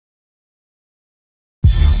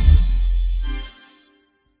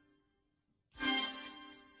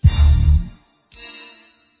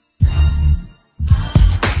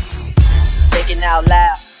out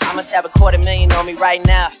loud. I must have $250,000 on me right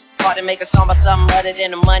now. Hard to make a song about something other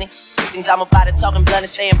than the money. Things I'm about to talking blunt and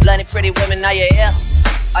staying blunt. Pretty women, are you here?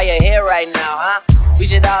 Are you here right now, huh? We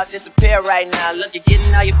should all disappear right now. Look, you're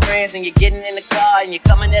getting all your friends and you're getting in the car and you're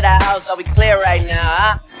coming to the house. Are we clear right now,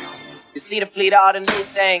 huh? You see the fleet, all the new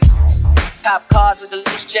things. Cop cars with the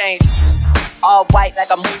loose change. All white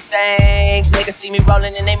like a mood things. Niggas see me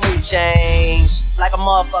rolling and they mood change. Like a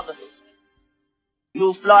motherfucker.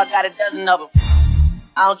 New floor, got a dozen of them.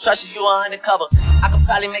 I don't trust you, you are undercover. I could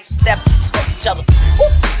probably make some steps and smoke each other. Woo!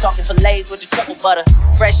 Talking fillets with the triple butter.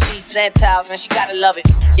 Fresh sheets and towels, man, she gotta love it.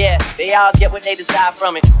 Yeah, they all get what they desire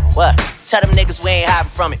from it. What? Tell them niggas we ain't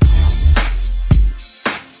hiding from it.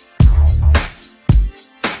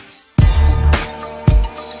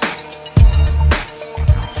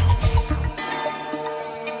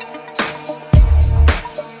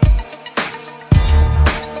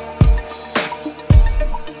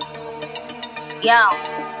 Yo,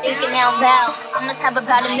 thinking out loud, I must have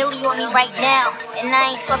about $1 million on me right now. And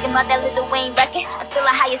I ain't talking about that Lil Wayne record. I'm still a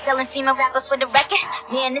highest selling female rapper for the record.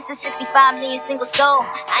 Man, this is 65 million single soul.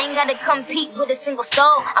 I ain't gotta compete with a single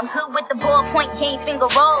soul. I'm good with the ballpoint, can't finger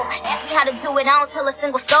roll. Ask me how to do it, I don't tell a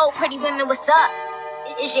single soul. Pretty women, what's up?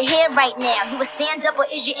 Is your hair right now? You a stand up or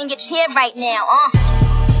is you in your chair right now?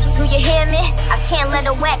 Do you hear me? I can't let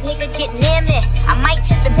a whack nigga get near me. I might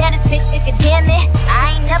kiss the baddest bitch, you could damn it.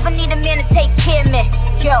 I ain't never need a man to take care of me.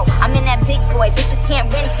 Yo, I'm in that big boy, bitches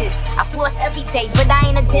can't rent this. I floss every day, but I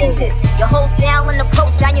ain't a dentist. Your whole style and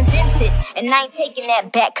approach, I invented. And I ain't taking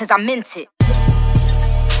that back, cause I meant it.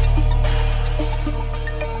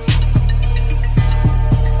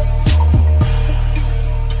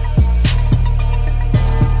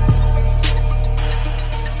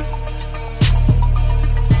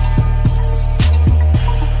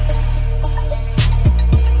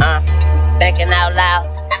 Thinking out loud,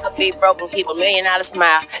 I could be broke and keep $1 million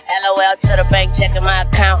smile. LOL to the bank, checking my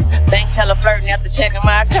account. Bank teller flirting after checking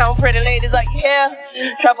my account. Pretty ladies, are you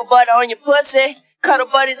here? Truffle butter on your pussy. Cuddle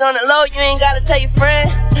buddies on the low, you ain't gotta tell your friend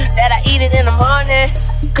that I eat it in the morning.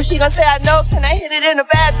 Cause she gon' say I know, can I hit it in the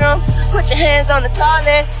bathroom? Put your hands on the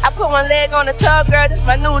toilet. I put one leg on the tub, girl, this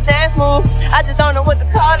my new dance move. I just don't know what to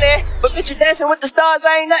call it. But bitch, you dancing with the stars,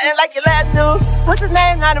 I ain't nothing like your last dude. What's his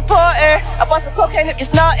name? Not important. I bought some cocaine, hit your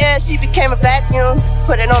snorting. She became a vacuum.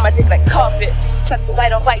 Put it on my dick like carpet. Suck the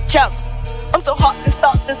white on white choke. I'm so heartless,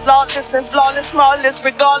 thoughtless, lawless, and flawless, smallest,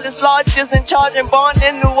 regardless, largest, and charging, born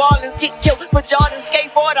in New Orleans. Get killed for Jordan,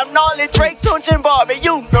 skateboard, I'm gnarly, Drake, Tunch, and Barbie,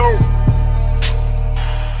 you know.